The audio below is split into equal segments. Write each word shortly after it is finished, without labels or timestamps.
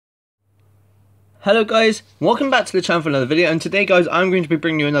Hello guys, welcome back to the channel for another video, and today guys I'm going to be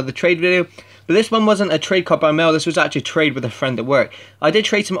bringing you another trade video. But this one wasn't a trade card by mail, this was actually a trade with a friend at work. I did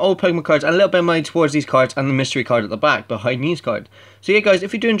trade some old Pokemon cards and a little bit of money towards these cards and the mystery card at the back behind these cards. So yeah guys,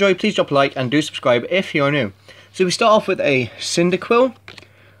 if you do enjoy, please drop a like and do subscribe if you are new. So we start off with a Cyndaquil,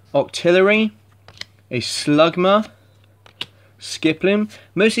 Octillery, a Slugma, Skiploom.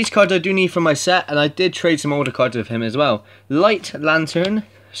 Most of these cards I do need for my set, and I did trade some older cards with him as well. Light Lantern,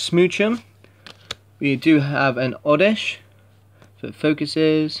 Smoochum. We do have an Oddish, so it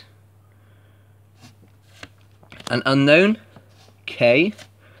focuses. An Unknown, K,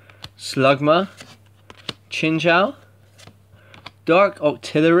 Slugma, Chinchou, Dark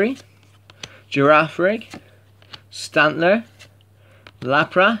Octillery, Girafarig, Stantler,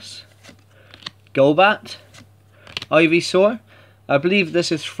 Lapras, Golbat, Ivysaur. I believe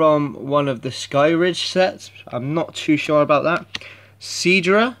this is from one of the Skyridge sets, I'm not too sure about that.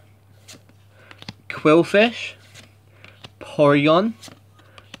 Seadra, Quillfish, Porygon,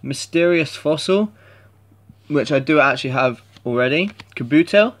 Mysterious Fossil, which I do actually have already,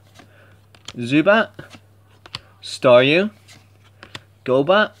 Kabuto, Zubat, Staryu,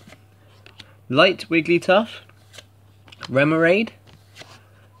 Golbat, Light Wigglytuff, Remoraid,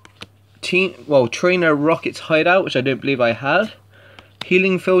 Trainer Rocket's Hideout, which I don't believe I have,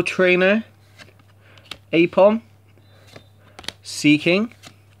 Healing Field Trainer, Apom, Seaking,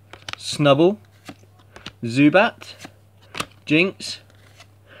 Snubble, Zubat, Jinx,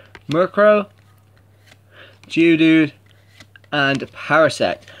 Murkrow, Geodude, and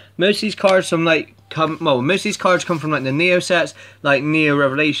Parasect. Most of these cards from most of these cards come from like the Neo sets, like Neo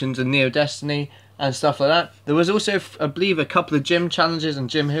Revelations and Neo Destiny and stuff like that. There was also, I believe, a couple of gym challenges and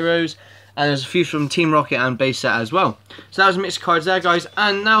gym heroes, and there's a few from Team Rocket and base set as well. So that was mixed cards there, guys.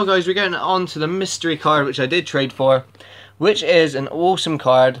 And now, guys, we're going on to the mystery card, which I did trade for, which is an awesome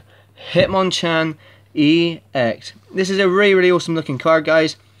card, Hitmonchan EX. This is a really awesome looking card,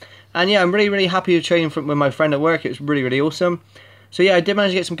 guys. And yeah, I'm really happy with trading with my friend at work. It was really awesome. So yeah, I did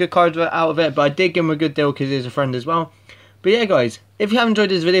manage to get some good cards out of it, but I did give him a good deal because he's a friend as well. But yeah guys, if you have enjoyed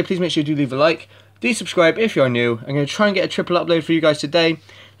this video, please make sure you do leave a like. Do subscribe if you are new. I'm going to try and get a triple upload for you guys today,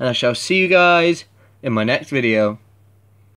 and I shall see you guys in my next video.